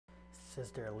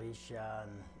Sister Alicia,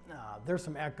 and there's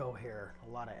some echo here,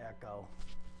 a lot of echo.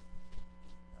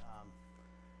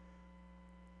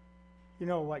 You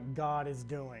know what God is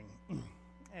doing.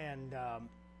 And,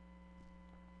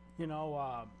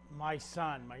 my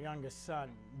son, my youngest son,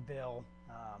 Bill,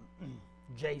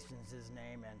 Jason's his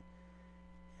name, and,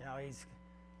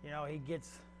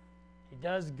 he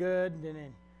does good, and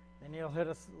then he'll hit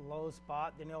a low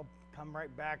spot, then he'll come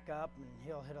right back up, and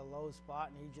he'll hit a low spot,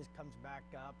 and he just comes back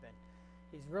up, and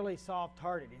he's really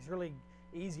soft-hearted. He's really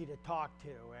easy to talk to,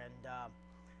 and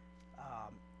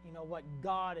what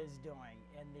God is doing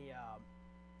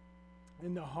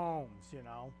in the homes,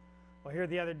 Well, here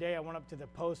the other day, I went up to the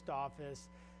post office,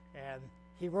 and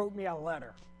he wrote me a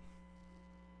letter.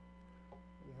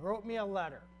 He wrote me a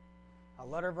letter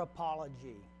of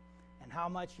apology, and how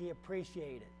much he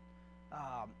appreciated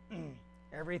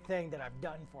everything that I've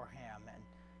done for him, and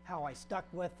how I stuck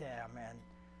with him,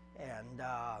 and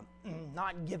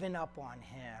not giving up on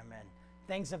him, and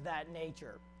things of that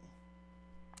nature.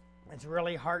 It's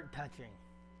really heart-touching.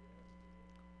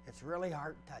 It's really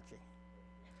heart-touching.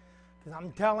 Because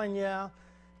I'm telling you,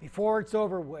 before it's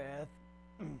over with,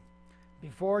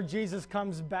 before Jesus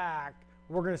comes back,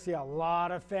 we're going to see a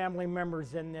lot of family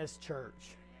members in this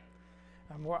church.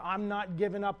 And I'm not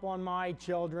giving up on my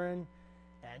children.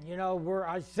 And I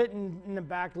was sitting in the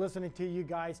back listening to you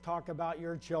guys talk about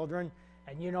your children.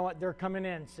 And you know what? They're coming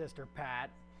in, Sister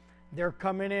Pat. They're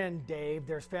coming in, Dave.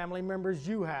 There's family members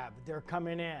you have. They're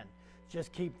coming in.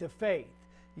 Just keep the faith.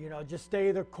 Just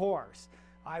stay the course.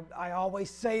 I always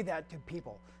say that to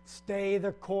people. Stay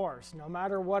the course. No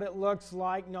matter what it looks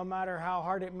like, no matter how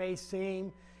hard it may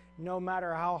seem, no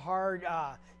matter how hard,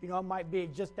 it might be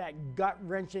just that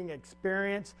gut-wrenching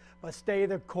experience, but stay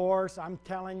the course. I'm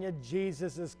telling you,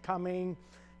 Jesus is coming.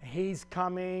 He's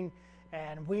coming,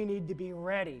 and we need to be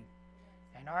ready.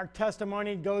 And our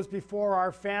testimony goes before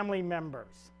our family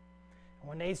members.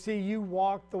 When they see you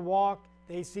walk the walk,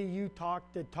 they see you talk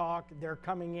the talk, they're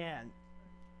coming in.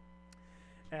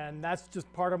 And that's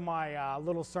just part of my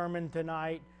little sermon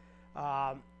tonight.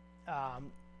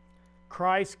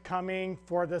 Christ coming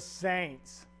for the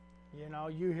saints.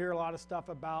 You hear a lot of stuff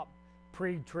about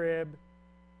pre-trib,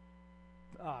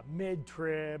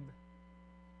 mid-trib,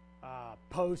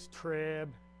 post-trib.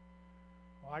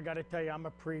 Well, I got to tell you, I'm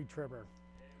a pre-tribber.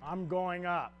 I'm going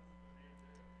up.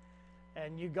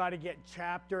 And you got to get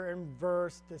chapter and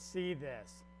verse to see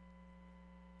this.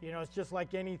 It's just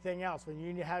like anything else. When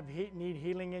you need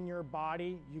healing in your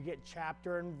body, you get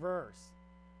chapter and verse.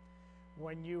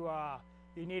 When you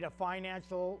need a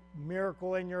financial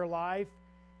miracle in your life,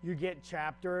 you get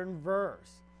chapter and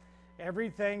verse.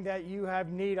 Everything that you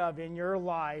have need of in your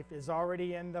life is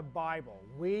already in the Bible.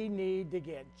 We need to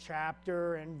get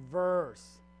chapter and verse.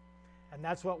 And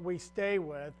that's what we stay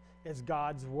with, is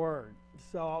God's Word.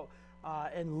 So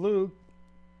in Luke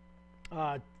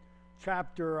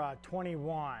chapter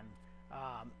 21,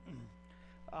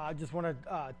 I just want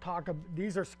to talk about,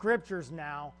 these are scriptures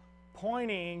now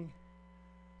pointing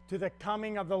to the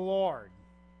coming of the Lord.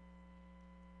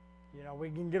 We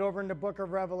can get over in the book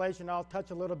of Revelation. I'll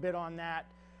touch a little bit on that.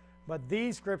 But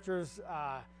these scriptures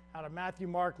out of Matthew,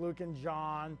 Mark, Luke, and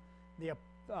John, the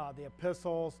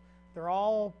epistles, they're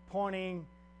all pointing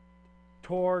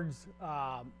towards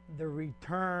the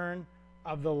return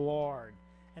of the Lord.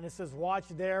 And it says, watch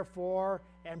therefore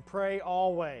and pray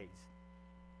always.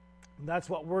 And that's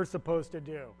what we're supposed to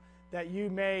do, that you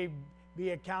may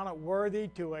be accounted worthy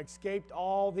to escape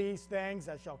all these things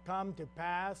that shall come to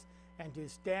pass, and to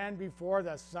stand before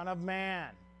the Son of Man.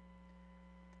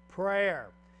 Prayer.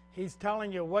 He's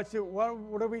telling you, what's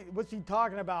he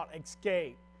talking about?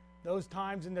 Escape. Those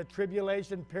times in the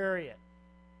tribulation period.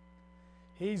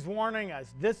 He's warning us.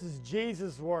 This is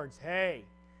Jesus' words. Hey,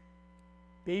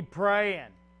 be praying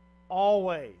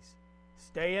always.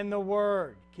 Stay in the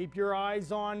Word. Keep your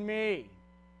eyes on me.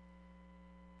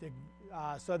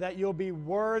 So that you'll be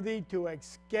worthy to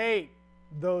escape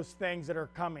those things that are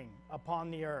coming upon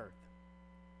the earth.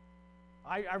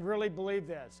 I really believe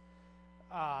this.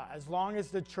 As long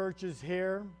as the church is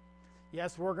here,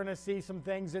 yes, we're going to see some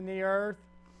things in the earth,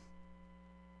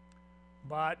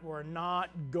 but we're not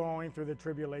going through the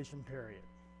tribulation period.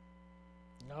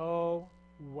 No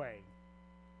way.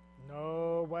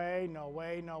 No way, no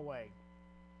way, no way.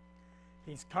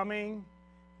 He's coming.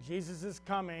 Jesus is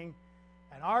coming.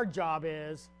 And our job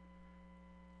is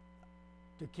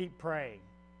to keep praying,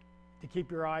 to keep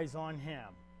your eyes on Him,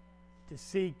 to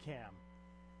seek Him,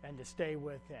 and to stay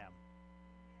with Him.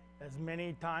 As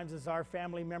many times as our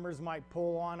family members might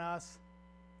pull on us,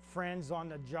 friends on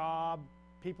the job,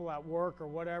 people at work or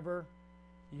whatever,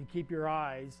 you keep your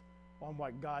eyes on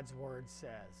what God's Word says.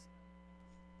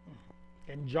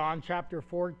 In John chapter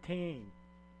 14,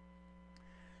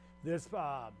 this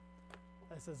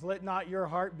it says, "Let not your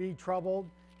heart be troubled.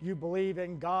 You believe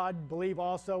in God, believe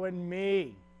also in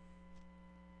me."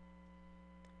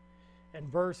 And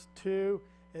verse 2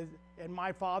 is, "In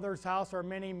my Father's house are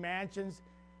many mansions.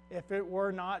 If it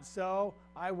were not so,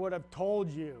 I would have told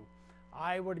you.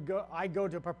 I go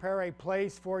to prepare a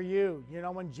place for you." You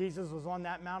know, when Jesus was on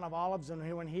that Mount of Olives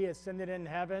and when he ascended in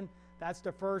heaven, that's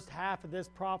the first half of this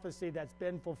prophecy that's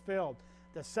been fulfilled.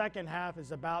 The second half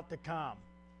is about to come.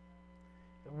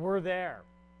 We're there.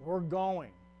 We're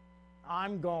going.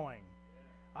 I'm going.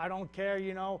 I don't care,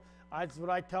 you know. That's what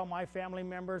I tell my family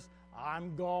members.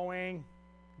 I'm going.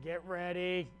 Get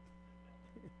ready.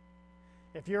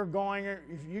 If you're going,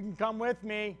 if you can come with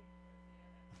me.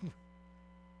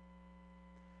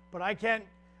 But I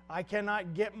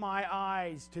cannot get my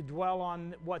eyes to dwell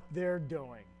on what they're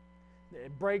doing.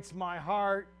 It breaks my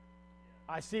heart.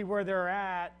 I see where they're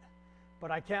at,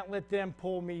 but I can't let them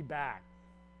pull me back.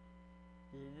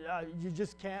 You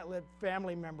just can't let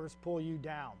family members pull you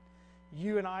down.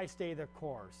 You and I stay the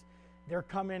course. They're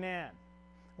coming in.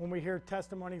 When we hear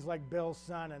testimonies like Bill's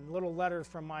son and little letters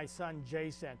from my son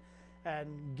Jason and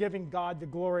giving God the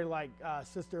glory like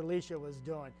Sister Alicia was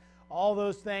doing, all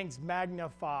those things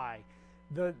magnify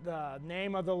the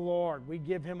name of the Lord. We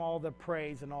give him all the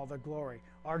praise and all the glory.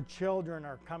 Our children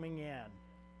are coming in.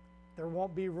 There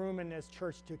won't be room in this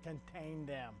church to contain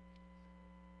them.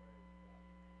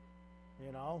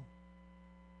 You know?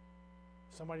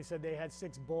 Somebody said they had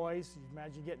 6 boys. You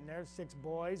imagine getting there, 6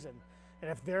 boys. And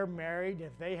if they're married,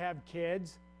 if they have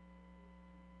kids,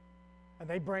 and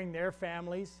they bring their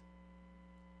families,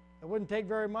 it wouldn't take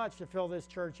very much to fill this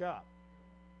church up.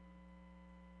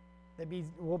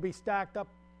 We'll be stacked up,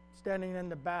 standing in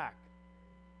the back.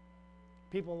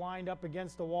 People lined up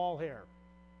against the wall here.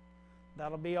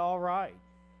 That'll be all right.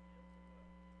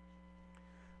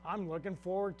 I'm looking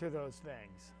forward to those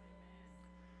things.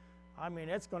 I mean,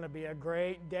 it's going to be a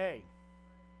great day.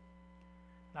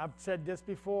 And I've said this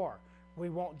before. We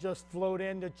won't just float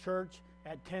into church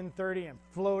at 10:30 and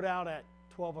float out at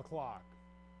 12 o'clock.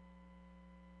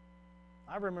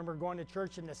 I remember going to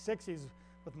church in the 60s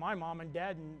with my mom and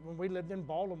dad when we lived in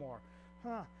Baltimore.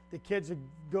 The kids would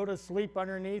go to sleep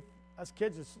underneath, us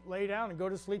kids would lay down and go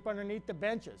to sleep underneath the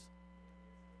benches.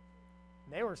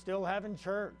 They were still having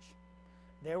church.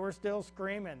 They were still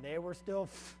screaming. They were still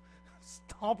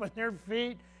stomping their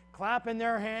feet, clapping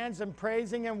their hands, and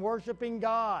praising and worshiping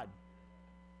God.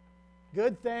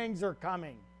 Good things are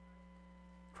coming.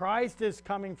 Christ is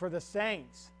coming for the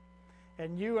saints.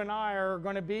 And you and I are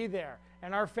going to be there.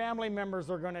 And our family members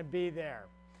are going to be there.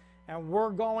 And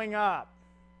we're going up.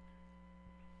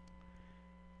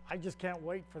 I just can't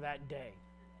wait for that day.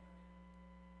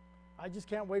 I just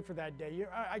can't wait for that day.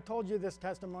 I told you this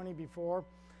testimony before.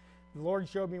 The Lord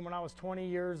showed me when I was 20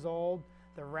 years old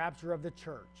the rapture of the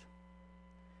church.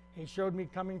 He showed me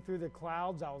coming through the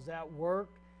clouds. I was at work.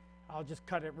 I'll just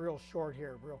cut it real short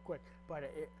here, real quick.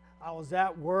 But I was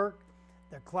at work.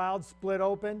 The clouds split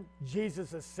open.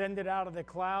 Jesus ascended out of the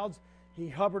clouds. He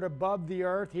hovered above the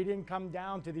earth. He didn't come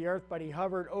down to the earth, but he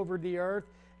hovered over the earth.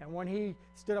 And when he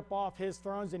stood up off his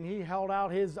thrones and he held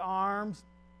out his arms,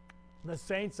 the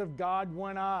saints of God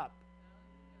went up.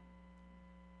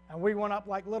 And we went up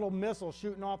like little missiles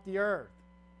shooting off the earth.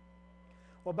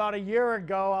 Well, about a year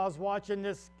ago, I was watching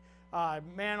this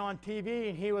man on TV,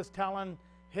 and he was telling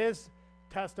his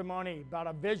testimony about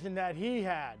a vision that he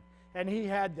had. And he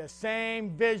had the same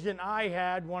vision I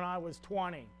had when I was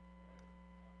 20.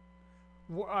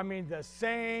 I mean, the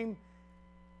same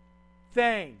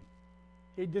thing.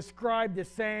 He described the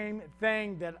same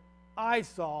thing that I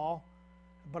saw,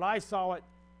 but I saw it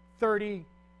 37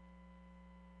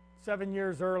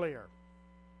 years earlier.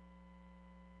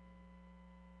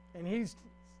 And he's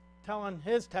telling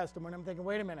his testimony. I'm thinking,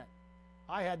 wait a minute.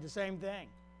 I had the same thing.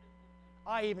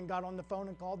 I even got on the phone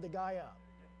and called the guy up.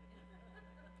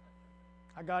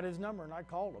 I got his number and I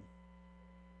called him.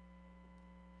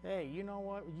 Hey, you know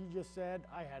what you just said?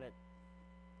 I had it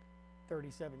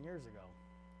 37 years ago.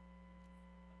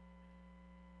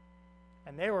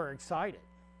 And they were excited.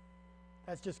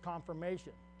 That's just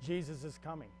confirmation. Jesus is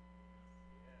coming.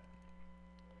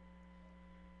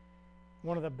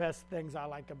 One of the best things I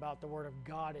like about the Word of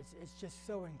God is it's just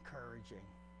so encouraging.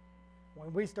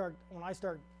 When I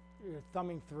start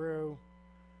thumbing through,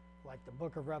 like the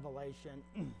book of Revelation,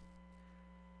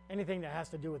 anything that has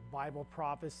to do with Bible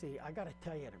prophecy, I got to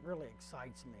tell you, it really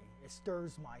excites me. It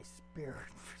stirs my spirit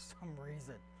for some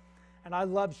reason. And I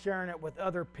love sharing it with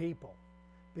other people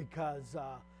because,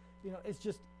 it's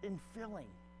just infilling.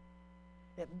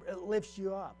 It lifts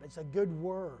you up. It's a good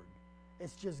word.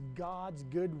 It's just God's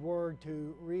good word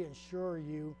to reassure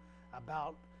you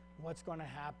about what's going to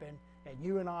happen. And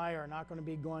you and I are not going to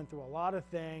be going through a lot of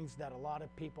things that a lot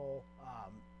of people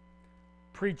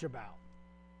preach about.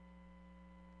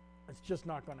 It's just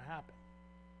not going to happen.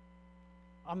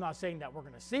 I'm not saying that we're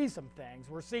going to see some things.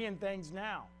 We're seeing things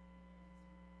now.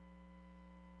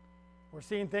 We're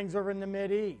seeing things over in the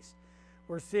Mideast.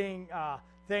 We're seeing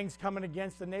things coming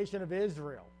against the nation of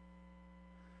Israel.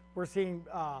 We're seeing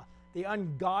the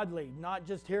ungodly, not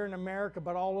just here in America,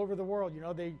 but all over the world. You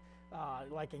know,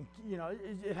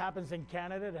 it happens in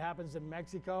Canada, it happens in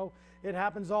Mexico, it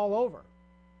happens all over.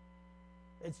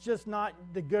 It's just not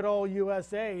the good old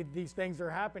USA these things are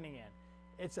happening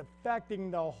in. It's affecting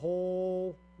the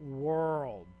whole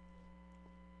world.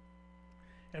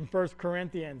 In 1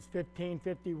 Corinthians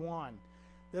 15:51,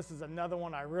 this is another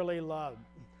one I really love.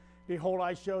 Behold,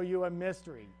 I show you a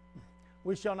mystery.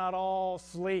 We shall not all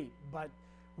sleep, but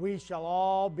we shall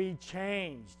all be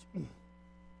changed.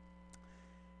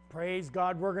 Praise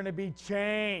God, we're going to be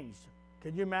changed.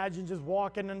 Can you imagine just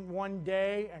walking in one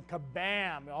day and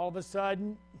kabam, all of a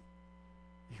sudden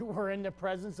you were in the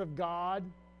presence of God?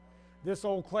 This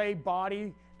old clay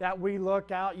body that we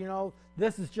look out, you know,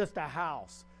 this is just a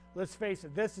house. Let's face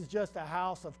it, this is just a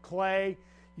house of clay.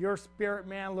 Your spirit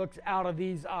man looks out of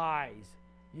these eyes.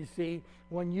 You see,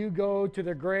 when you go to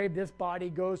the grave, this body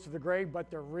goes to the grave, but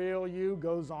the real you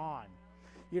goes on.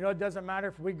 You know, it doesn't matter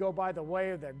if we go by the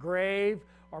way of the grave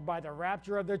or by the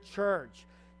rapture of the church.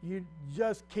 You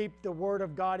just keep the word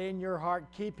of God in your heart.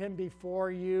 Keep him before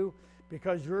you,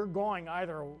 because you're going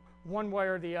either one way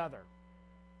or the other.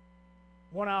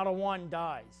 1 out of 1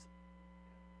 dies.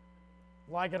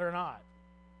 Like it or not,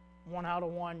 1 out of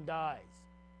 1 dies.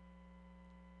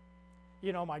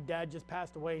 You know, my dad just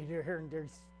passed away here in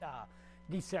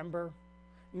December.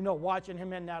 You know, watching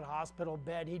him in that hospital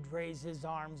bed, he'd raise his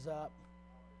arms up.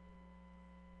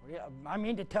 Yeah, I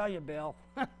mean to tell you, Bill,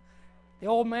 the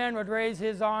old man would raise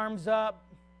his arms up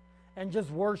and just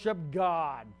worship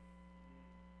God.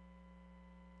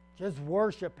 Just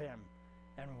worship him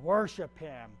and worship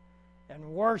him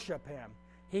and worship him.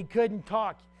 He couldn't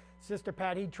talk. Sister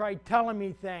Pat, he tried telling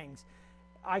me things.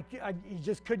 He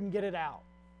just couldn't get it out.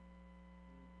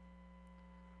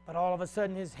 But all of a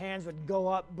sudden his hands would go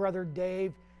up, Brother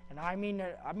Dave, and I mean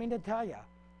to tell you,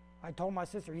 I told my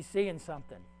sister, he's seeing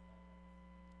something.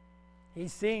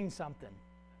 He's seeing something.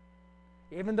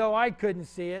 Even though I couldn't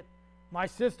see it, my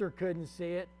sister couldn't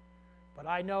see it, but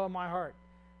I know in my heart,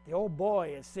 the old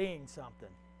boy is seeing something.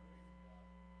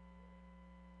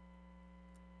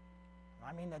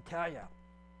 I mean to tell you,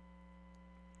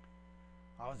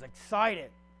 I was excited,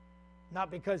 not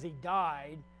because he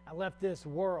died and left this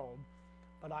world,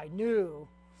 but I knew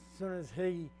as soon as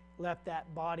he left that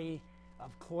body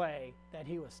of clay that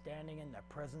he was standing in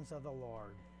the presence of the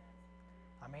Lord.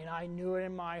 I mean, I knew it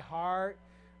in my heart.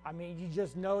 I mean, you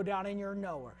just know down in your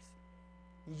knowers.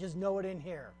 You just know it in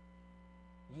here.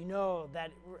 You know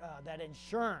that that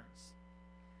insurance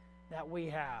that we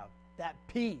have, that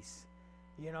peace.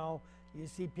 You know, you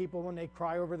see people when they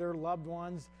cry over their loved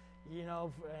ones, you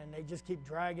know, and they just keep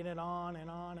dragging it on and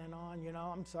on and on. You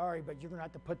know, I'm sorry, but you're going to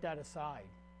have to put that aside.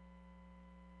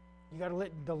 You got to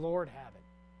let the Lord have it.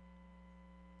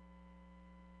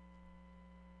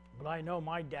 But I know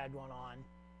my dad went on.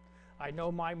 I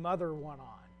know my mother went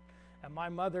on. And my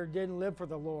mother didn't live for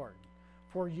the Lord.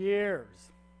 For years.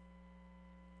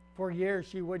 For years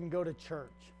she wouldn't go to church.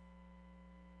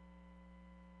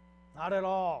 Not at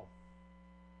all.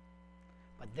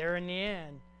 But there in the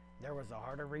end, there was a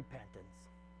heart of repentance.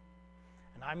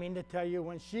 And I mean to tell you,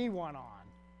 when she went on,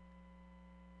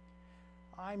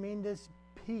 I mean, this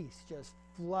peace just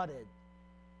flooded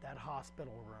that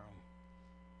hospital room.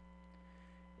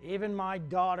 Even my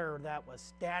daughter that was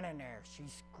standing there, she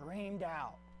screamed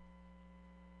out,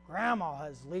 "Grandma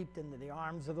has leaped into the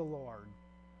arms of the Lord."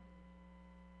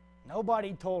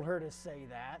 Nobody told her to say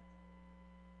that,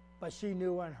 but she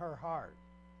knew in her heart.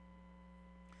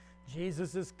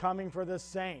 Jesus is coming for the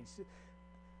saints.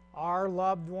 Our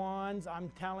loved ones, I'm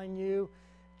telling you,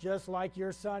 just like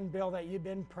your son Bill that you've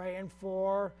been praying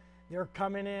for, they're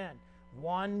coming in.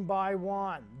 One by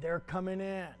one, they're coming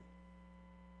in.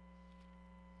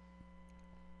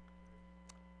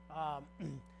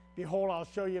 Behold, I'll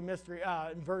show you a mystery.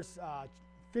 In verse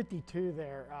 52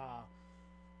 there,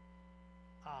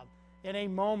 in a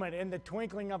moment, in the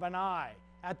twinkling of an eye,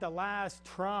 at the last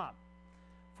trump,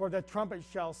 for the trumpet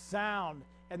shall sound,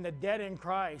 and the dead in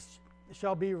Christ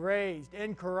shall be raised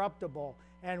incorruptible,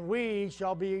 and we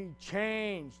shall be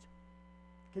changed.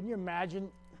 Can you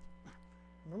imagine?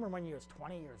 Remember when you was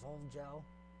 20 years old, Joe?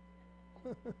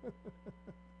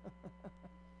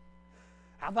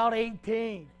 How about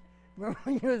 18? Remember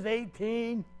when you was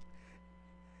 18?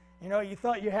 You know, you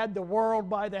thought you had the world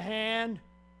by the hand.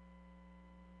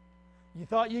 You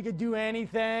thought you could do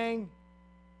anything.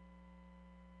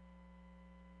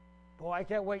 Boy, I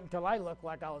can't wait until I look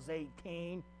like I was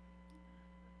 18.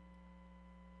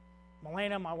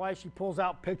 Melena, my wife, she pulls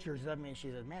out pictures of me and she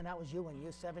says, man, that was you when you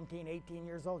were 17, 18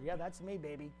 years old. Yeah, that's me,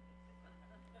 baby.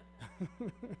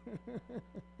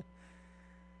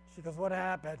 She goes, what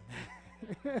happened?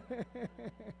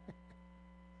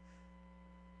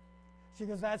 She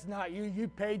goes, that's not you. You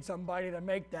paid somebody to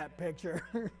make that picture.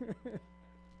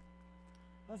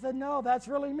 I said, no, that's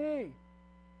really me.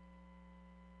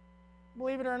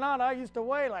 Believe it or not, I used to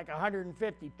weigh like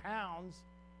 150 pounds.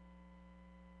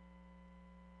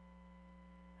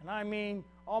 And I mean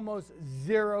almost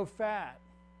zero fat.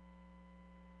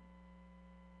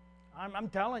 I'm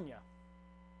telling you.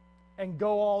 And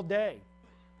go all day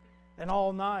and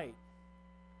all night.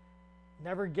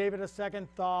 Never gave it a second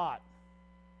thought.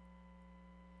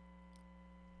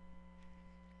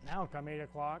 Now come 8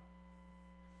 o'clock,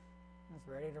 I was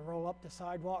ready to roll up the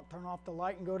sidewalk, turn off the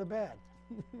light, and go to bed.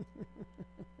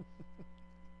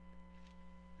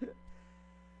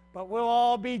 But we'll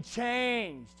all be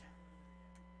changed.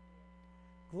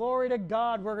 Glory to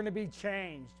God, we're going to be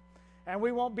changed. And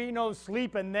we won't be no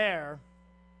sleeping there.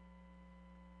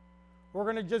 We're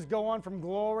going to just go on from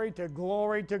glory to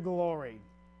glory to glory.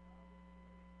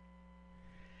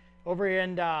 Over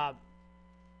in,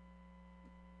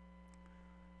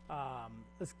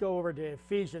 let's go over to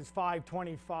Ephesians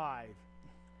 5:25.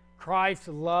 Christ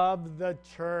loved the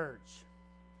church.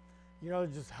 You know,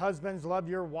 just husbands, love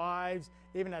your wives,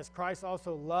 even as Christ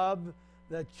also loved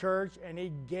the church, and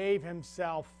he gave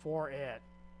himself for it.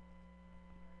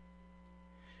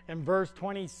 In verse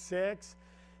 26,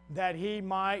 that he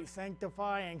might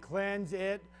sanctify and cleanse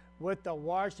it with the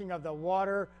washing of the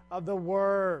water of the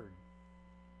word.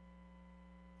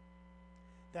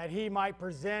 That he might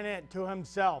present it to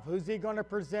himself. Who's he going to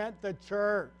present? The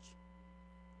church.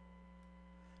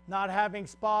 Not having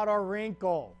spot or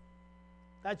wrinkle.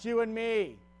 That's you and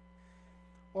me.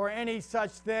 Or any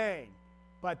such thing.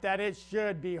 But that it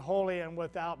should be holy and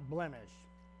without blemish.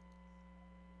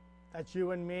 That's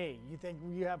you and me. You think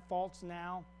you have faults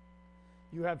now?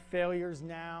 You have failures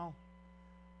now?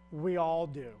 We all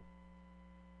do.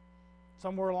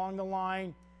 Somewhere along the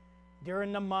line,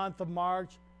 during the month of March,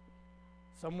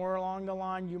 somewhere along the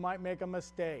line, you might make a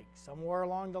mistake. Somewhere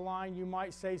along the line, you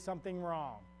might say something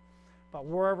wrong. But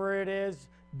wherever it is,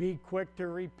 be quick to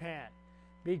repent.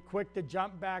 Be quick to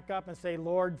jump back up and say,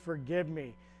 Lord, forgive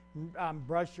me.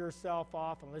 Brush yourself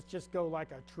off, and let's just go like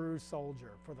a true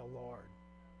soldier for the Lord.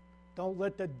 Don't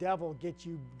let the devil get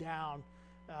you down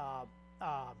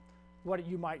what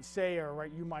you might say or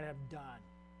what you might have done.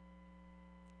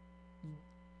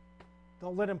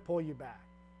 Don't let him pull you back.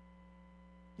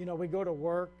 You know, we go to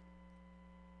work.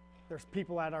 There's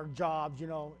people at our jobs, you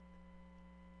know,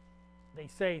 they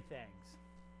say things.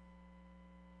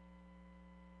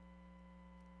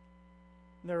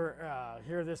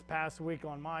 Here this past week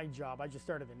on my job, I just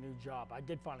started a new job. I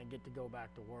did finally get to go back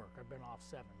to work. I've been off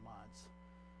 7 months.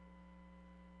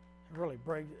 It really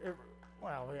breaks,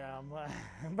 well, yeah,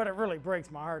 but it really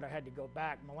breaks my heart I had to go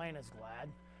back. Melena's glad.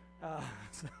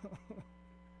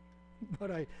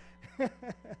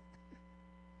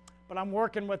 But I'm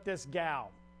working with this gal.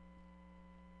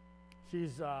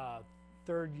 She's a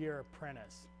third-year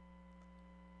apprentice.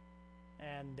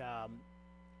 And I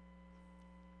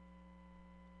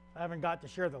haven't got to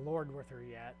share the Lord with her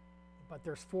yet, but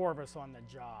there's 4 of us on the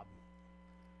job.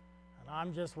 And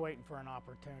I'm just waiting for an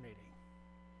opportunity.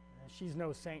 And she's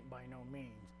no saint by no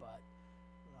means, but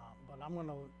I'm going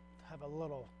to have a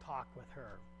little talk with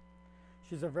her.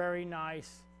 She's a very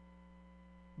nice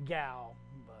gal,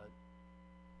 but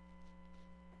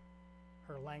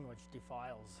her language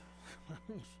defiles.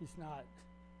 She's not,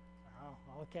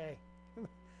 oh, okay.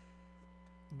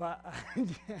 But,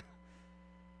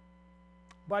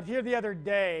 but here the other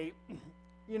day,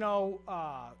 you know,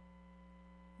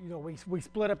 we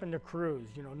split up into crews.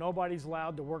 You know, nobody's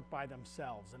allowed to work by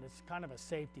themselves, and it's kind of a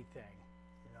safety thing.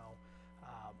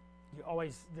 You know,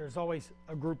 there's always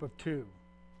a group of 2,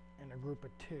 and a group of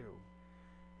 2.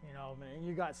 You know, and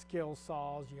you got skill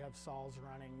saws, you have saws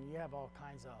running, you have all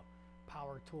kinds of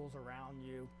power tools around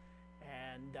you,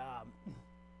 and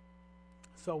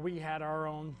so we had our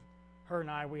own. Her and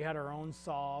I, we had our own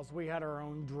saws, we had our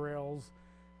own drills,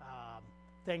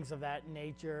 things of that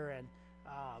nature, and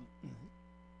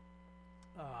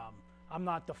I'm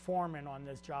not the foreman on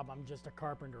this job, I'm just a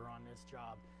carpenter on this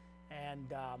job. And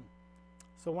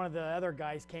so one of the other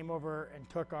guys came over and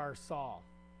took our saw.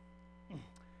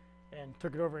 and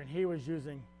took it over, and he was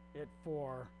using it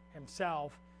for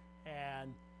himself.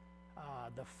 And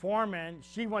the foreman,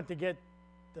 she went to get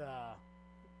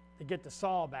the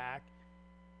saw back,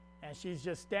 and she's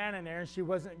just standing there, and she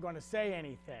wasn't going to say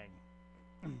anything.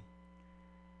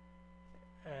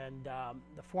 And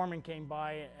the foreman came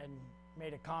by and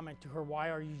made a comment to her, "Why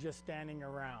are you just standing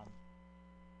around?"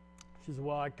 She said,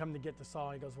 "Well, I come to get the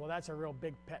saw." He goes, "Well, that's a real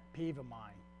big pet peeve of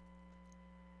mine."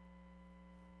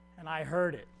 And I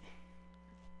heard it.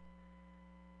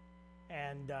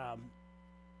 And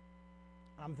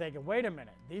I'm thinking, wait a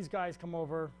minute, these guys come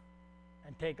over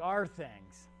and take our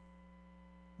things.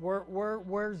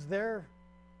 Where's their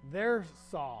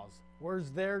saws? Where's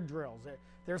their drills?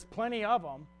 There's plenty of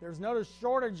them. There's no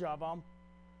shortage of them.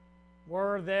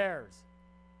 Where are theirs?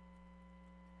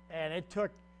 And it took,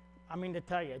 I mean to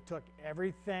tell you, it took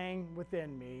everything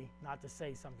within me not to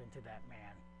say something to that man.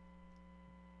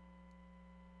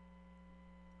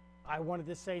 I wanted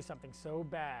to say something so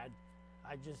bad.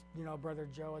 I just, Brother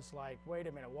Joe, it's like, wait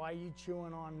a minute, why are you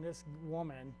chewing on this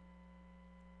woman?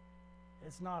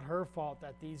 It's not her fault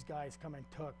that these guys come and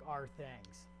took our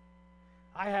things.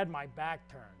 I had my back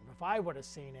turned. If I would have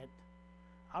seen it,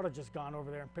 I would have just gone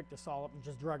over there and picked the saw up and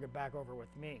just drug it back over with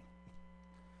me.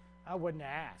 I wouldn't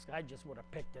have asked. I just would have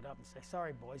picked it up and say,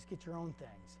 "Sorry, boys, get your own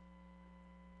things."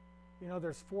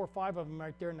 There's 4 or 5 of them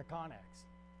right there in the Connex.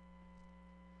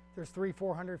 There's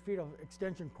 300-400 feet of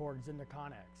extension cords in the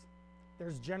Connex.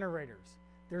 There's generators.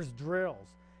 There's drills.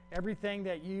 Everything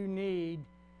that you need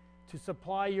to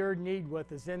supply your need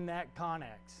with is in that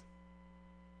Connex.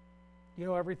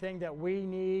 Everything that we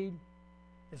need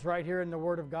is right here in the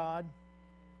Word of God.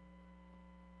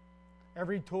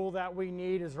 Every tool that we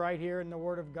need is right here in the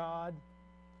Word of God.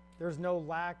 There's no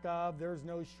lack of, there's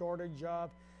no shortage of.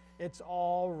 It's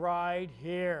all right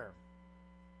here.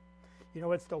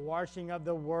 It's the washing of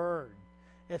the Word.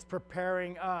 It's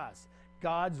preparing us.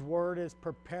 God's Word is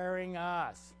preparing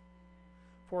us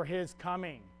for His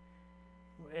coming.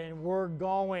 And we're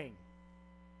going.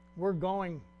 We're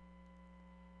going.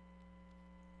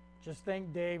 Just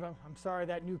think, Dave, I'm sorry,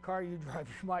 that new car you drive,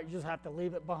 you might just have to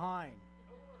leave it behind.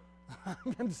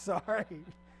 I'm sorry.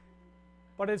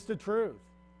 But it's the truth.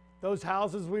 Those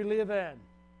houses we live in,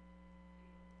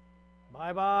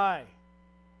 bye-bye.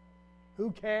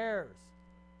 Who cares?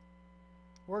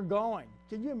 We're going.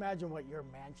 Can you imagine what your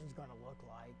mansion's going to look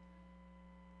like?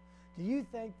 Do you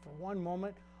think for one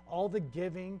moment all the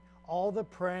giving, all the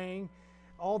praying,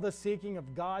 all the seeking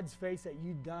of God's face that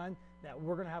you've done, that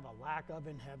we're going to have a lack of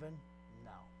in heaven?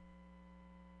 No.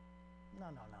 No.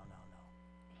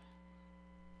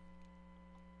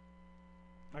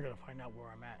 I got to find out where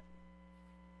I'm at.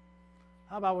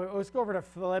 How about let's go over to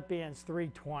Philippians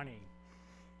 3:20.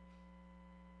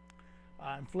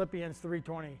 In Philippians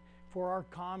 3:20, "For our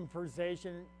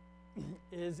conversation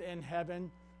is in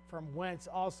heaven, from whence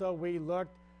also we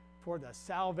looked for the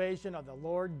salvation of the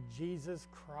Lord Jesus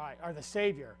Christ," or the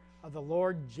Savior of the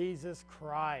Lord Jesus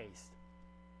Christ.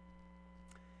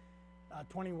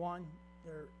 21,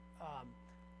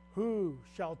 "Who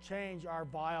shall change our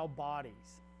vile bodies?"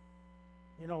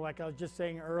 Like I was just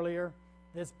saying earlier,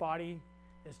 this body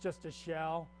is just a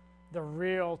shell. The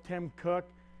real Tim Cook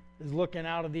is looking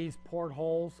out of these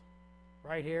portholes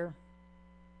right here.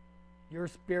 Your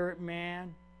spirit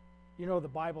man, the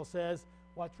Bible says,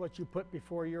 watch what you put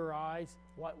before your eyes.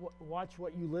 Watch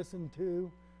what you listen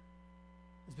to.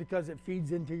 It's because it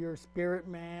feeds into your spirit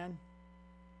man.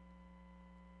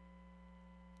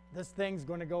 This thing's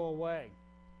going to go away.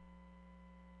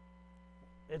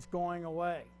 It's going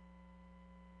away.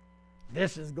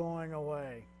 This is going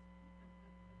away.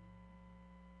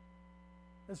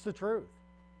 That's the truth.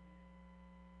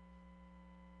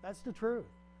 That's the truth.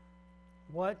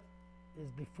 What is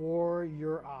before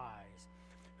your eyes?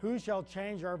 "Who shall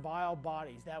change our vile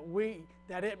bodies,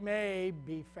 that it may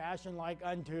be fashioned like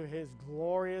unto His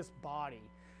glorious body,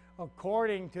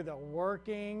 according to the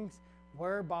workings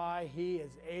whereby He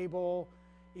is able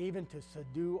even to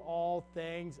subdue all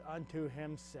things unto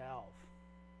Himself."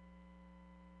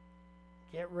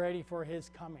 Get ready for His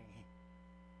coming.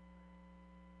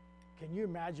 Can you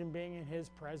imagine being in His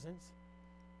presence?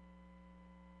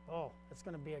 Oh, it's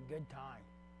going to be a good time.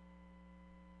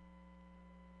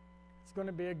 It's going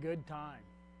to be a good time.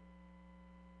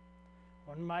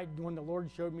 When the Lord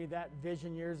showed me that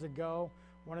vision years ago,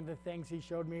 one of the things He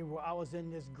showed me, I was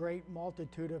in this great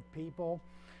multitude of people.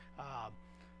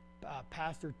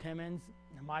 Pastor Timmons,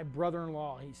 my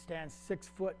brother-in-law, he stands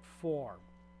 6'4",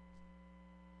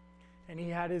 and he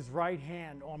had his right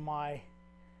hand on my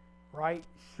right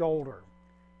shoulder,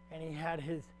 and he had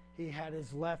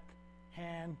his left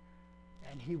hand,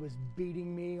 and he was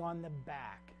beating me on the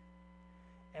back.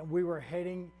 and we were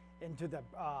heading into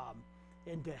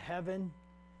heaven,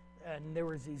 and there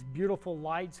was these beautiful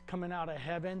lights coming out of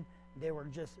heaven. They were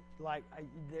just like,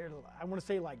 I want to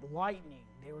say like lightning.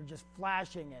 They were just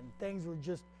flashing, and things were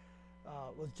just,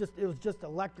 it was just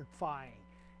electrifying.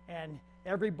 And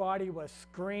everybody was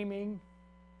screaming.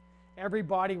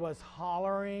 Everybody was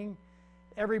hollering.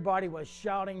 Everybody was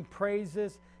shouting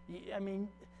praises. I mean,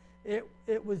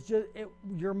 it was just,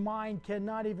 your mind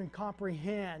cannot even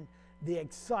comprehend the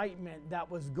excitement that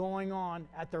was going on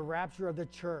at the rapture of the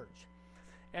church.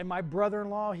 And my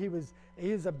brother-in-law, he was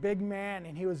a big man,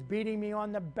 and he was beating me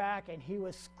on the back, and he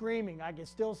was screaming. I can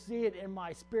still see it in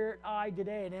my spirit eye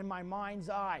today and in my mind's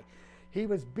eye. He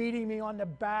was beating me on the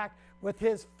back with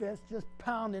his fist, just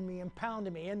pounding me and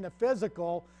pounding me. In the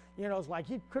physical, you know, it's like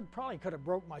he probably could have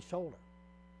broke my shoulder.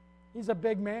 He's a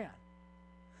big man.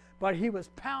 But he was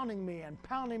pounding me and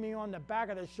pounding me on the back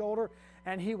of the shoulder,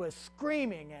 and he was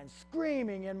screaming and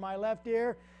screaming in my left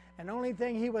ear. And the only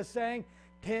thing he was saying,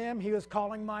 Tim, he was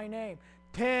calling my name.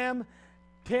 Tim,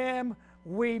 Tim,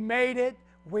 we made it.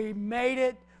 We made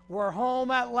it. We're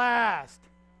home at last.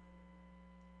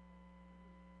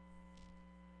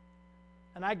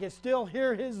 And I can still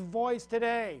hear his voice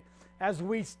today as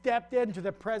we stepped into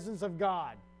the presence of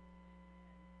God.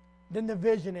 Then the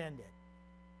vision ended.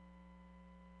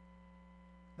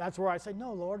 That's where I say,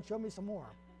 no, Lord, show me some more.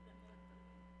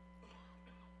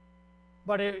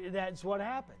 But that's what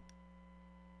happened.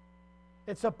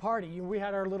 It's a party. We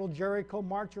had our little Jericho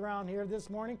march around here this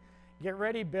morning. Get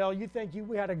ready, Bill. You think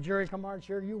we had a Jericho march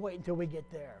here? You wait until we get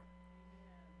there.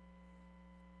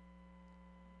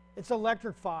 It's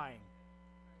electrifying.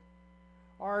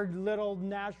 Our little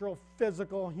natural,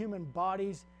 physical, human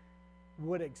bodies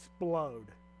would explode.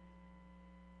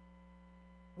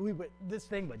 This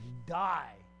thing would die.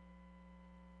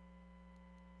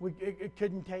 It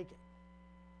couldn't take it.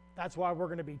 That's why we're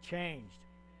going to be changed.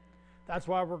 That's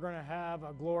why we're going to have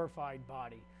a glorified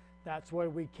body. That's why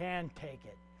we can take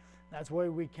it. That's why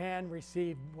we can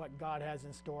receive what God has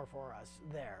in store for us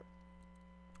there.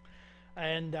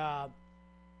 And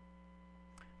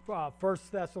 1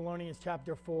 Thessalonians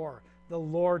chapter 4, the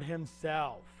Lord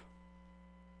himself.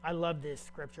 I love this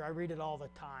scripture. I read it all the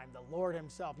time. The Lord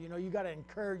himself. You know, you got to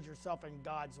encourage yourself in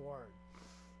God's word.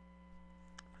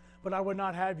 But I would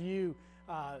not have you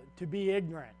to be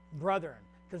ignorant, brethren,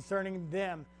 concerning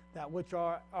them that which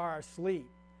are asleep,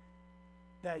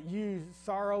 that you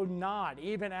sorrow not,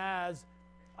 even as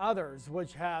others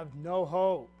which have no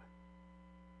hope.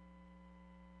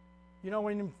 You know,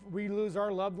 when we lose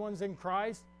our loved ones in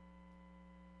Christ,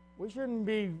 we shouldn't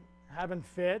be having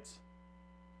fits.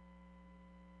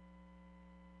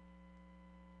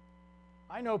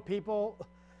 I know people,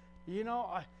 we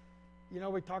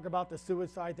talk about the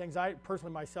suicide things. I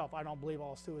personally myself, I don't believe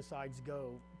all suicides go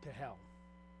to hell.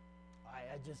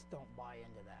 I just don't buy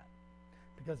into that,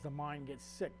 because the mind gets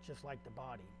sick just like the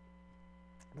body.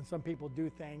 And some people do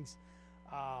things,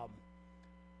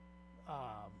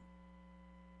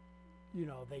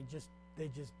 they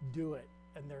just do it,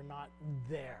 and they're not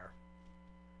there.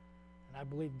 And I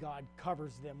believe God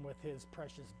covers them with his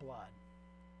precious blood.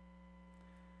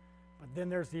 But then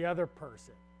there's the other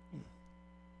person.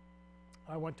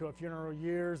 I went to a funeral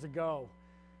years ago.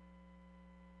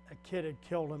 A kid had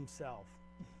killed himself.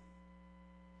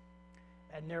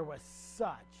 And there was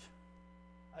such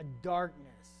a darkness.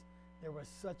 There was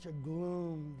such a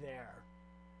gloom there.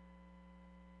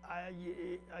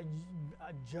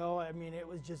 Joe, I mean, it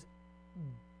was just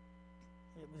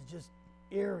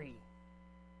eerie.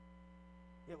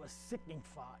 It was sickening.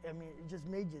 I mean, it just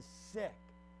made you sick.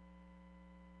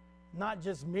 Not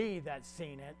just me that's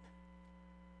seen it,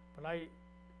 but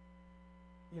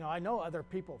I know other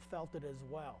people felt it as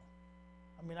well.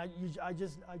 I mean, I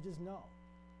just know.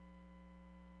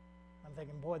 I'm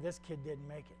thinking, boy, this kid didn't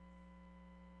make it.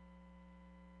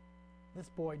 This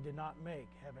boy did not make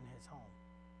heaven his home.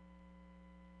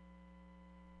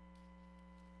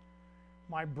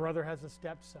 My brother has a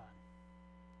stepson,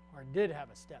 or did have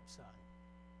a stepson.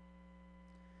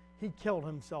 He killed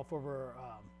himself over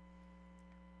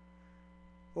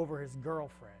his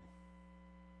girlfriend.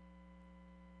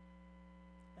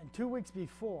 And 2 weeks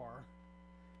before,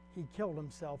 he killed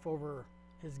himself over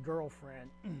his girlfriend.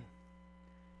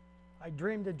 I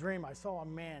dreamed a dream. I saw a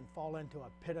man fall into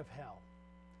a pit of hell.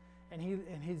 And he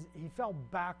fell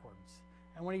backwards.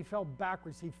 And when he fell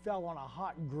backwards, he fell on a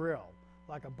hot grill,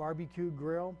 like a barbecue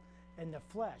grill. And the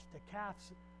flesh, the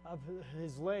calves of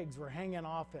his legs were hanging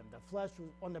off him. The flesh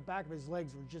on the back of his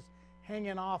legs were just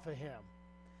hanging off of him.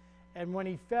 And when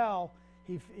he fell,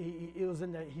 he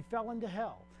fell into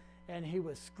hell. And he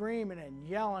was screaming and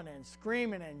yelling and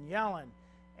screaming and yelling.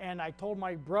 And I told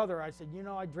my brother, I said, you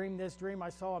know, I dreamed this dream.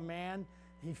 I saw a man.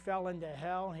 He fell into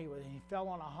hell. He fell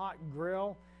on a hot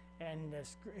grill, and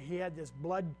he had this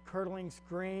blood-curdling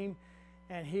scream,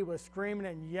 and he was screaming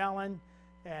and yelling,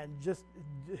 and just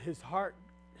his heart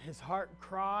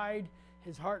cried.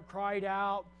 His heart cried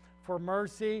out for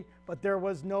mercy, but there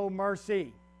was no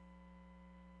mercy.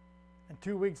 And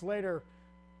 2 weeks later,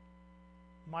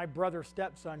 my brother's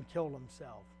stepson killed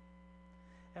himself.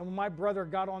 And when my brother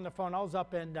got on the phone, I was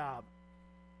up in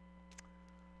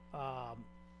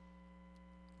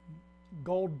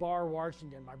Gold Bar,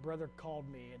 Washington. My brother called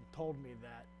me and told me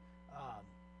that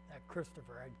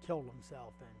Christopher had killed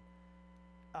himself,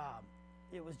 and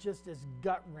it was just this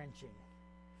gut-wrenching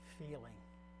feeling.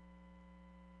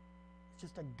 It's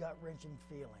just a gut-wrenching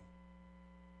feeling.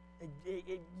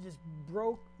 It just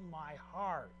broke my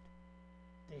heart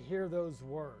to hear those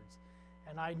words,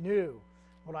 and I knew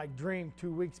what I dreamed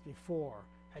 2 weeks before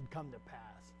had come to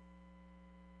pass.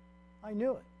 I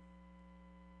knew it.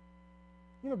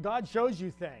 You know, God shows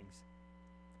you things.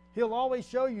 He'll always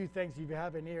show you things if you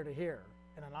have an ear to hear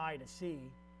and an eye to see,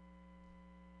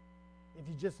 if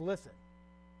you just listen.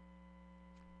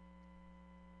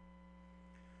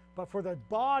 But for the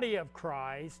body of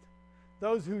Christ,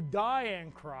 those who die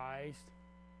in Christ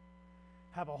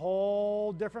have a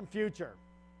whole different future.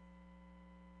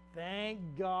 Thank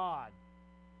God.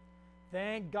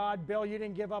 Thank God, Bill, you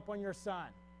didn't give up on your son.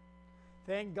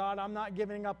 Thank God I'm not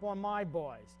giving up on my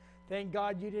boys. Thank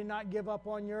God you did not give up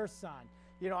on your son.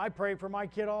 You know, I pray for my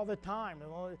kid all the time,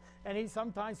 and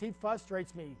sometimes he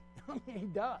frustrates me. I mean, he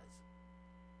does.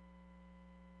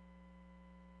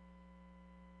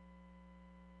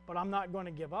 But I'm not going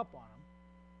to give up on him.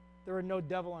 There is no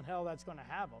devil in hell that's going to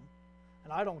have him.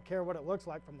 And I don't care what it looks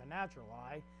like from the natural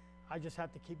eye. I just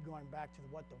have to keep going back to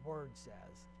what the Word says.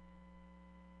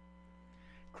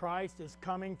 Christ is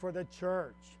coming for the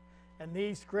church. And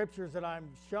these scriptures that I'm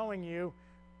showing you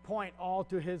point all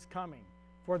to his coming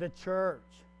for the church.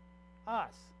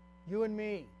 Us, you and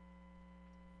me.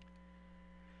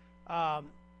 How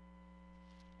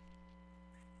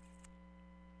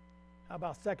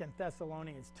about 2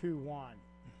 Thessalonians 2:1?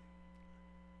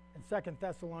 In 2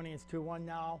 Thessalonians 2:1,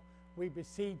 now we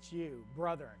beseech you,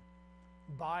 brethren,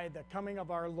 by the coming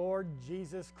of our Lord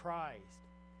Jesus Christ,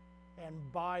 and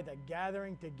by the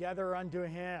gathering together unto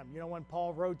him. You know, when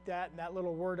Paul wrote that, and that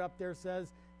little word up there says,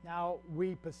 now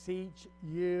we beseech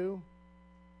you.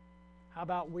 How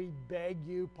about we beg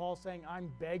you? Paul's saying, I'm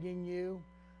begging you.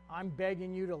 I'm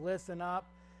begging you to listen up.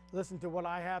 Listen to what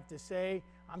I have to say.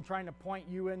 I'm trying to point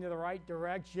you into the right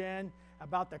direction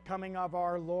about the coming of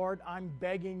our Lord. I'm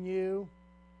begging you.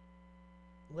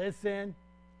 Listen.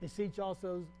 Beseech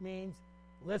also means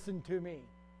listen to me.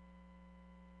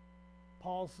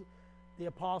 The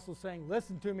apostle saying,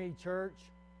 listen to me, church.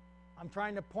 I'm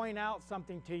trying to point out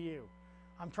something to you.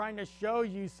 I'm trying to show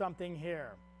you something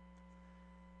here.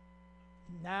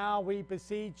 Now we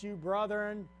beseech you,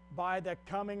 brethren, by the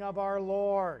coming of our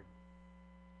Lord.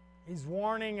 He's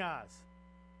warning us.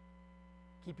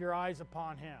 Keep your eyes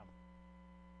upon him.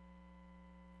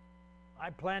 I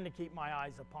plan to keep my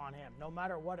eyes upon him, no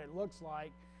matter what it looks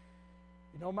like.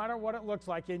 No matter what it looks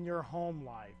like in your home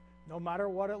life. No matter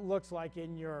what it looks like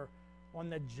on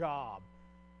the job.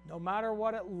 No matter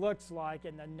what it looks like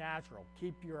in the natural.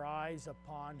 Keep your eyes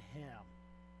upon him.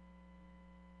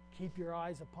 Keep your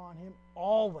eyes upon him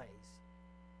always.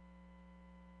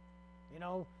 You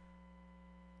know,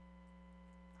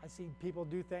 I see people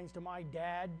do things to my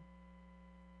dad.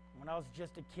 When I was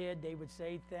just a kid, they would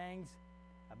say things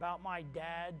about my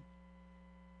dad.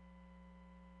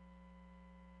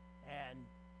 And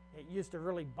it used to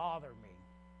really bother me.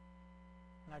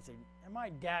 And I'd say, and my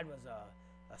dad was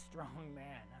a strong man.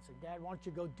 I said, Dad, why don't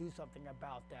you go do something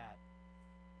about that?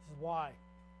 This is why.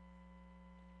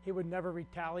 He would never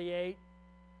retaliate.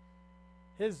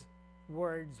 His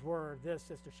words were this,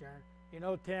 Sister Sharon. You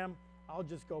know, Tim, I'll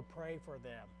just go pray for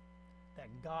them, that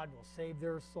God will save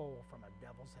their soul from a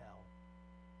devil's hell.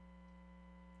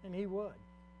 And he would.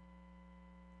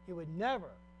 He would never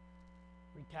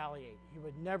retaliate. He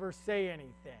would never say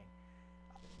anything.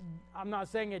 I'm not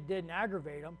saying it didn't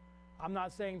aggravate him. I'm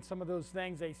not saying some of those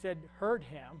things they said hurt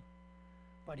him,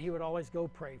 but he would always go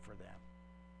pray for them.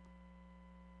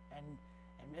 And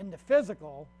in the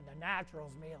physical, in the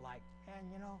naturals, me like, and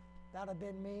you know, that'd have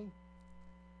been me.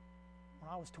 When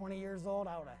I was 20 years old,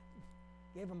 I would have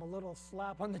gave him a little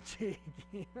slap on the cheek.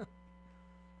 You know?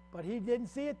 But he didn't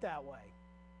see it that way.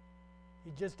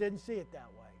 He just didn't see it that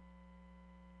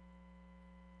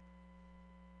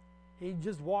way. He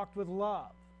just walked with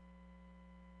love.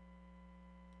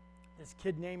 This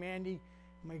kid named Andy,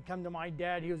 when he come to my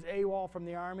dad, he was AWOL from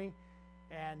the Army,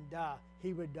 and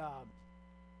he would,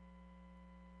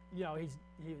 he was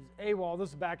AWOL.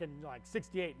 This was back in like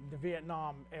 '68 in the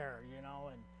Vietnam era, and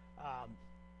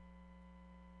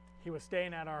he was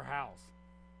staying at our house.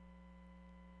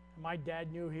 And my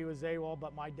dad knew he was AWOL,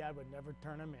 but my dad would never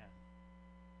turn him in.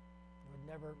 Would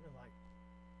never, like,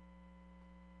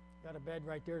 got a bed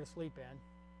right there to sleep in.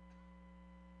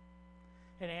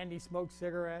 And Andy smoked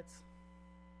cigarettes.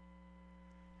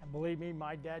 And believe me,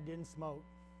 my dad didn't smoke.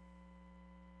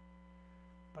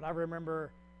 But I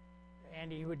remember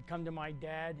Andy would come to my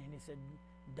dad and he said,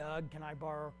 "Doug, can I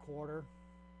borrow a quarter?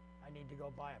 I need to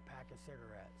go buy a pack of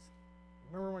cigarettes."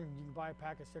 Remember when you could buy a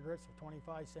pack of cigarettes for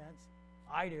 25 cents?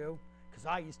 I do, because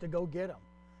I used to go get them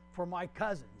for my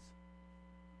cousins.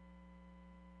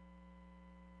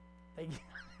 They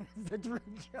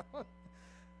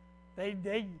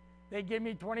give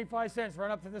me 25 cents,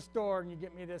 run up to the store, and you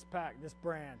get me this pack, this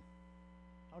brand.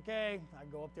 Okay, I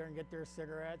go up there and get their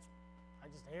cigarettes. I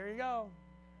just, here you go.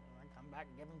 And I come back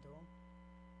and give them to him.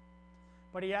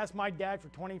 But he asked my dad for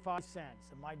 25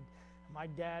 cents, and my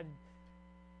dad,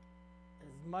 as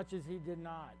much as he did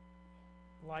not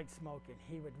like smoking,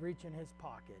 he would reach in his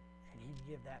pocket and he'd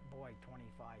give that boy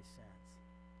 25 cents.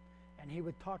 And he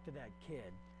would talk to that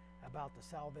kid about the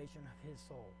salvation of his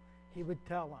soul. He would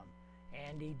tell him,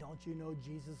 "Andy, don't you know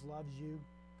Jesus loves you?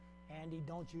 Andy,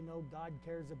 don't you know God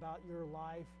cares about your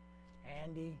life?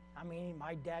 Andy,"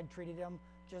 my dad treated him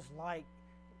just like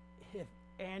if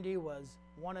Andy was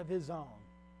one of his own.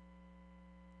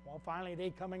 Well, finally they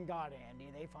come and got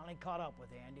Andy. They finally caught up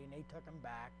with Andy and they took him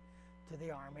back to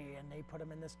the Army and they put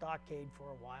him in the stockade for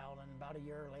a while, and about a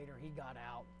year later he got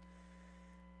out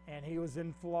and he was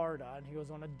in Florida and he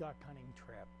was on a duck hunting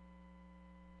trip.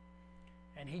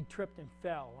 And he tripped and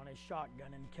fell on his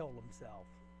shotgun and killed himself.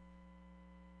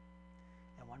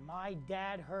 And when my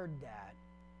dad heard that,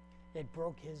 it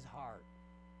broke his heart.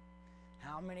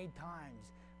 How many times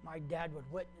my dad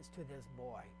would witness to this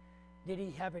boy? Did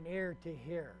he have an ear to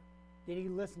hear? Did he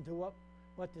listen to what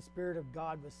the Spirit of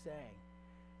God was saying?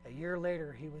 A year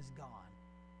later, he was gone.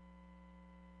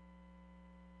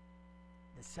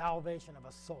 The salvation of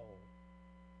a soul.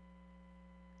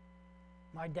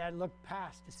 My dad looked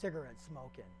past the cigarette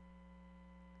smoking.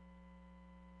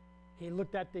 He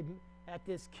looked at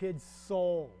this kid's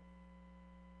soul.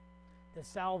 The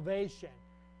salvation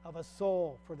of a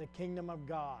soul for the kingdom of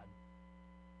God.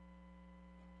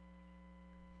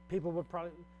 People would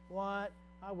probably, "What?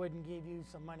 I wouldn't give you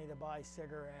some money to buy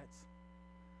cigarettes."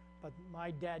 But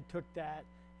my dad took that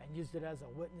and used it as a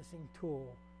witnessing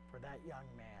tool for that young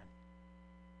man.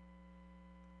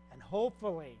 And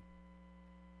hopefully,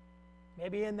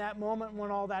 maybe in that moment when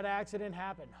all that accident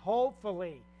happened,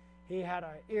 hopefully he had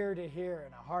an ear to hear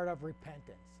and a heart of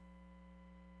repentance.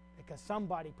 Because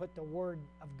somebody put the word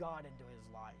of God into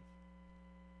his life.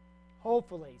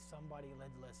 Hopefully somebody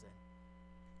would listen.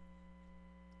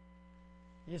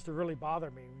 It used to really bother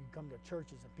me when you come to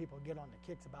churches and people get on the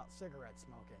kicks about cigarette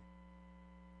smoking.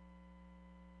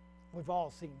 We've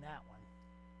all seen that one.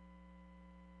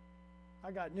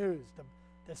 I got news.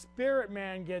 The spirit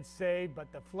man gets saved,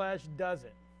 but the flesh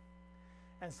doesn't.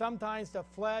 And sometimes the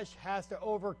flesh has to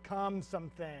overcome some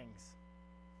things.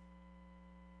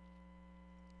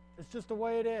 It's just the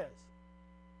way it is.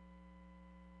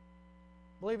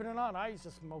 Believe it or not, I used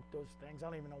to smoke those things. I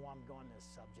don't even know why I'm going this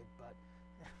subject, but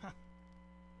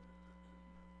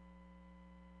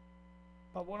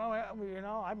but when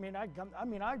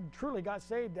I truly got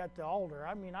saved at the altar.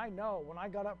 I know when I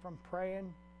got up from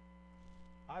praying,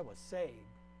 I was saved.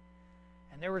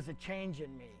 And there was a change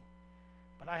in me.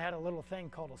 But I had a little thing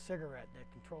called a cigarette that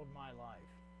controlled my life.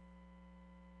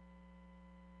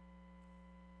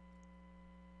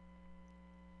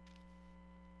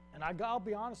 And I'll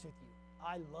be honest with you,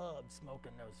 I loved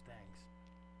smoking those things.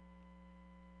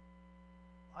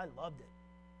 I loved it.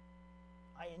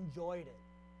 I enjoyed it.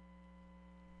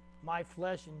 My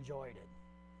flesh enjoyed it.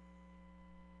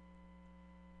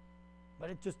 But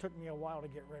it just took me a while to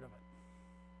get rid of it.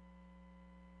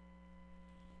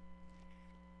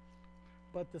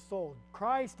 But the soul,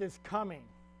 Christ is coming.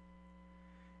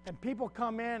 And people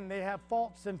come in and they have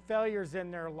faults and failures in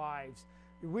their lives.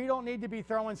 We don't need to be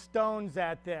throwing stones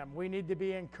at them. We need to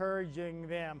be encouraging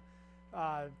them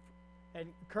with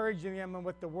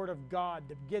the Word of God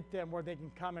to get them where they can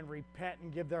come and repent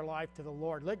and give their life to the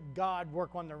Lord. Let God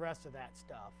work on the rest of that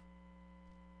stuff.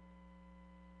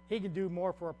 He can do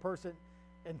more for a person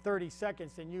in 30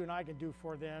 seconds than you and I can do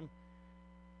for them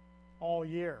all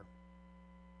year.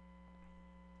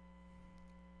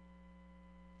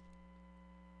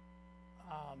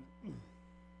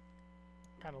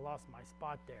 Kind of lost my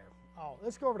spot there. Oh,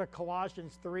 let's go over to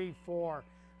Colossians 3:4.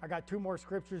 I got 2 more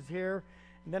scriptures here.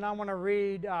 And then I want to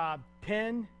read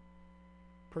 10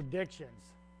 predictions.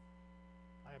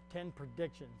 I have 10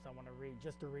 predictions I want to read,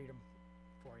 just to read them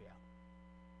for you.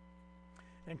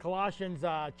 In Colossians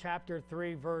chapter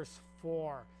 3, verse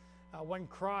 4, when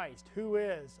Christ, who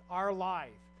is our life,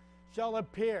 shall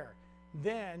appear,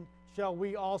 then shall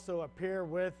we also appear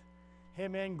with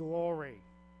him in glory.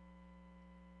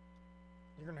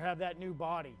 You're going to have that new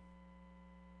body.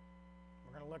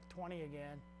 We're going to look 20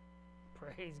 again.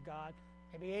 Praise God.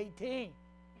 Maybe 18.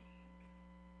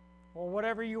 Or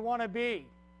whatever you want to be.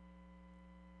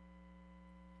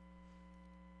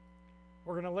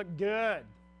 We're going to look good.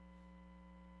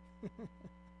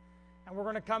 And we're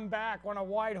going to come back on a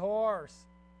white horse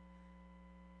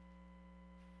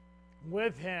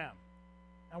with him.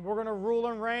 And we're going to rule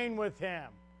and reign with him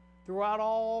throughout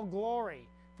all glory,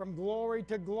 from glory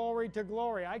to glory to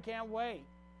glory. I can't wait.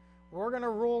 We're going to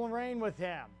rule and reign with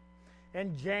him.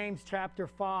 In James chapter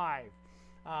 5,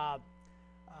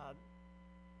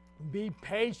 be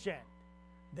patient.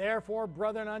 Therefore,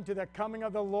 brethren, unto the coming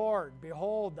of the Lord,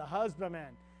 behold, the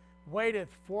husbandman waiteth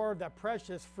for the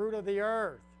precious fruit of the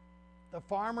earth. The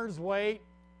farmers wait.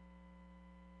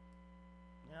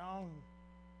 You know,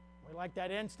 we like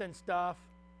that instant stuff.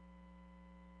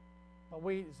 But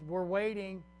we're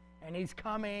waiting, and he's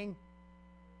coming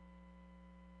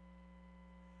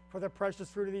for the precious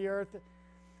fruit of the earth,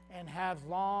 and has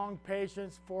long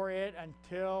patience for it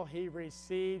until he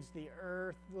receives the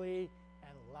earthly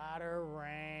and latter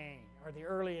rain, or the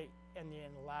early and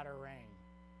the latter rain.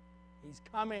 He's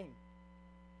coming,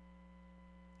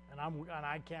 and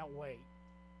I can't wait.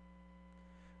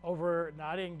 Now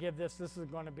I didn't give this. This is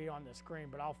going to be on the screen,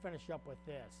 but I'll finish up with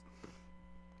this.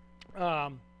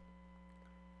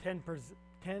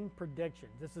 10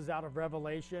 predictions. This is out of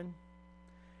Revelation.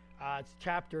 It's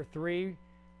chapter 3,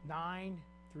 9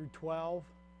 through 12.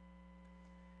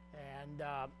 And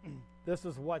this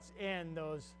is what's in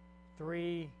those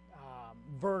 3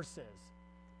 verses.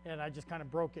 And I just kind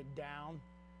of broke it down.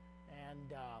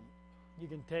 And you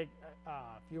can take,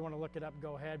 if you want to look it up,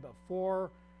 go ahead. But four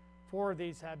of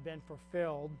these have been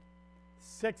fulfilled.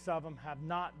 6 of them have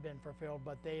not been fulfilled,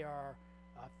 but they are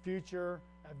a future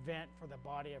event for the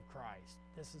body of Christ.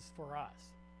 This is for us.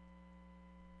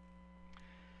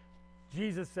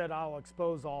 Jesus said, I will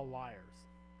expose all liars.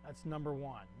 That's number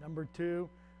 1. Number 2,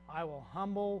 I will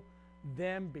humble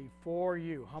them before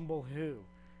you. Humble who?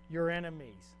 Your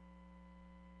enemies.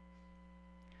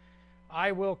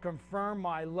 I will confirm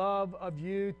my love of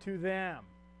you to them.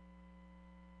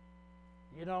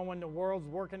 You know, when the world's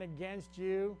working against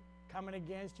you, coming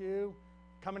against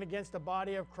the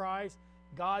body of Christ,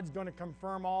 God's going to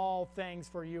confirm all things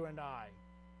for you and I.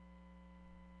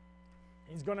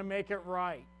 He's going to make it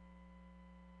right.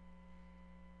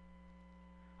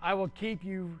 I will keep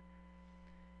you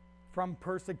from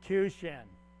persecution.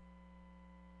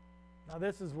 Now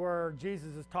this is where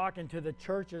Jesus is talking to the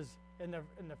churches in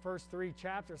the first 4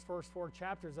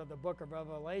 chapters of the book of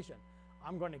Revelation.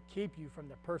 I'm going to keep you from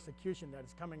the persecution that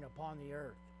is coming upon the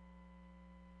earth.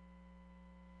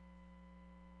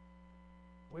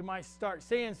 We might start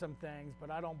seeing some things, but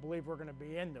I don't believe we're going to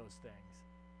be in those things.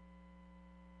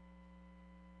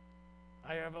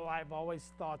 I've always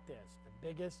thought this. The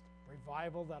biggest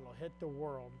revival that will hit the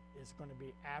world is going to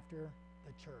be after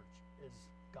the church is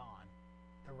gone,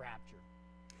 the rapture.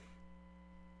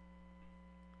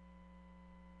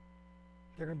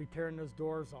 They're going to be tearing those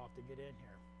doors off to get in here.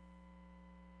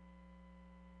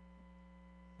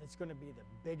 It's going to be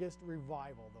the biggest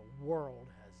revival the world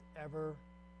has ever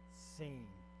seen.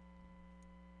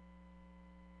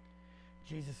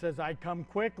 Jesus says, I come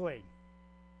quickly.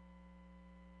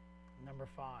 Number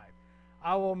 5,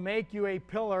 I will make you a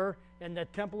pillar in the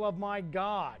temple of my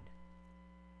God.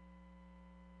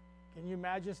 Can you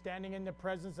imagine standing in the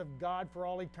presence of God for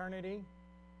all eternity?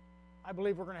 I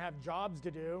believe we're going to have jobs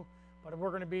to do, but we're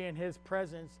going to be in his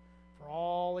presence for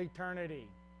all eternity.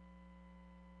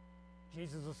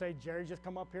 Jesus will say, Jerry, just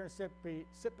come up here and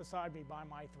sit beside me by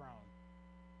my throne.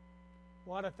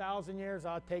 What, 1,000 years?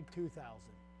 I'll take 2,000.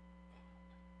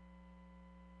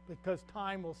 Because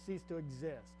time will cease to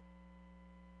exist.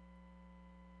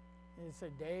 And he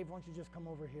said, Dave, why don't you just come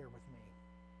over here with me?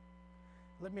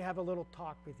 Let me have a little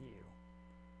talk with you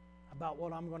about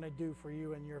what I'm going to do for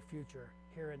you in your future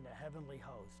here in the heavenly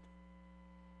host.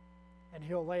 And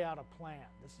he'll lay out a plan.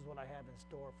 This is what I have in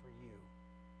store for you.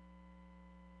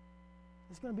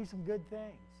 It's going to be some good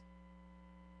things.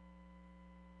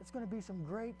 It's going to be some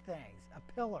great things. A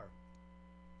pillar.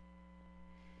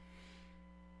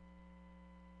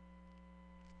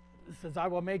 It says, I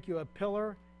will make you a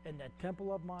pillar in the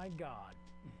temple of my God.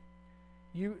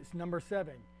 Number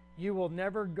 7, You will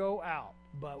never go out,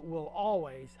 but will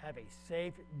always have a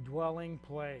safe dwelling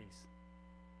place.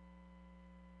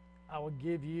 I will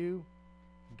give you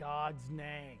God's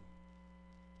name.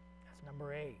 That's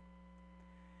number 8.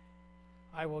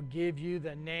 I will give you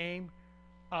the name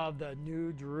of the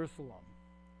New Jerusalem.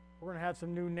 We're going to have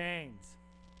some new names.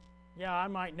 Yeah, I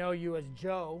might know you as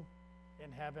Joe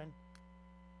in heaven,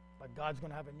 but God's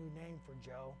going to have a new name for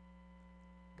Joe.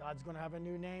 God's going to have a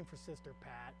new name for Sister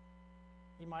Pat.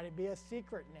 He might be a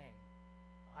secret name.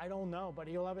 I don't know, but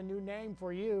he'll have a new name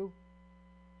for you.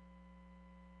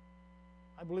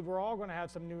 I believe we're all going to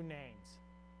have some new names.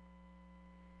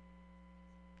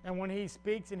 And when he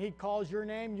speaks and he calls your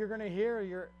name, you're going to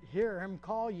hear him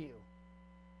call you.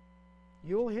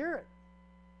 You'll hear it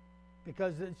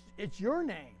because it's your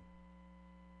name.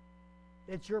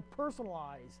 It's your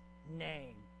personalized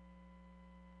name.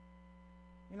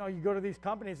 You know, you go to these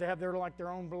companies, they have their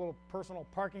own little personal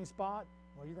parking spot.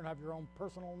 Well, you're going to have your own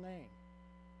personal name.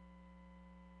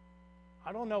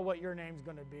 I don't know what your name's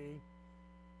going to be,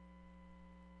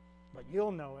 but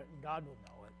you'll know it and God will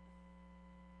know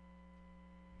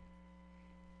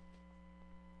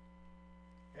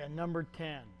it. And number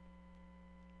 10,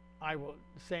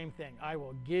 same thing. I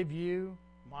will give you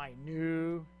my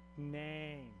new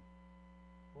name.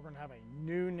 We're going to have a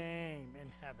new name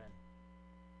in heaven.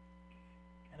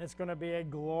 And it's going to be a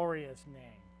glorious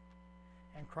name.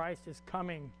 And Christ is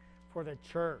coming for the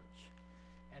church.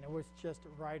 And it was just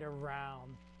right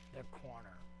around the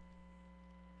corner.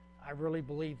 I really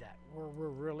believe that. We're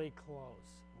really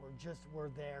close. We're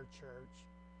there, church.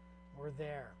 We're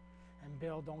there. And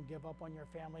Bill, don't give up on your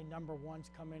family. Number 1's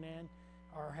coming in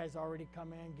or has already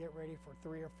come in. Get ready for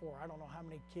 3 or 4. I don't know how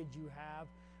many kids you have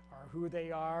or who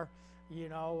they are. You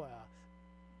know,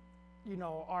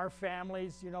 our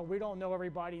families, we don't know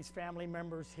everybody's family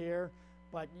members here,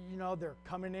 but, they're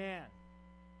coming in.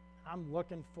 I'm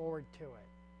looking forward to it.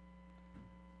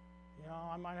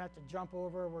 I might have to jump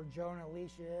over where Joe and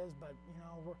Alicia is, but,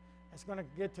 it's going to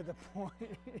get to the point.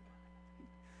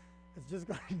 It's just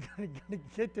going to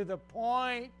get to the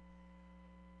point.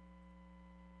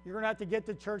 You're going to have to get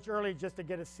to church early just to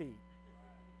get a seat.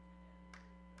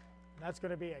 And that's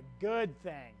going to be a good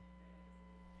thing.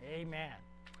 Amen.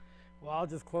 Well, I'll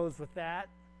just close with that.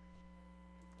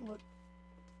 Look,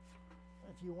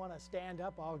 if you want to stand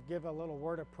up, I'll give a little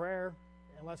word of prayer.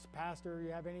 Unless, Pastor,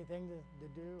 you have anything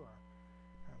to do.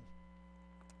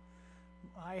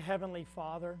 My Heavenly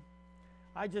Father,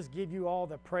 I just give you all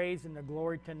the praise and the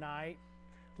glory tonight.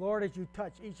 Lord, as you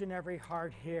touch each and every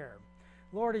heart here.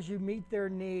 Lord, as you meet their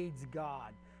needs,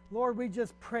 God. Lord, we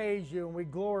just praise you and we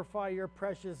glorify your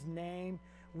precious name.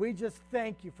 We just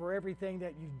thank you for everything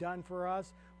that you've done for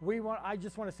us. I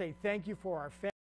just want to say thank you for our family.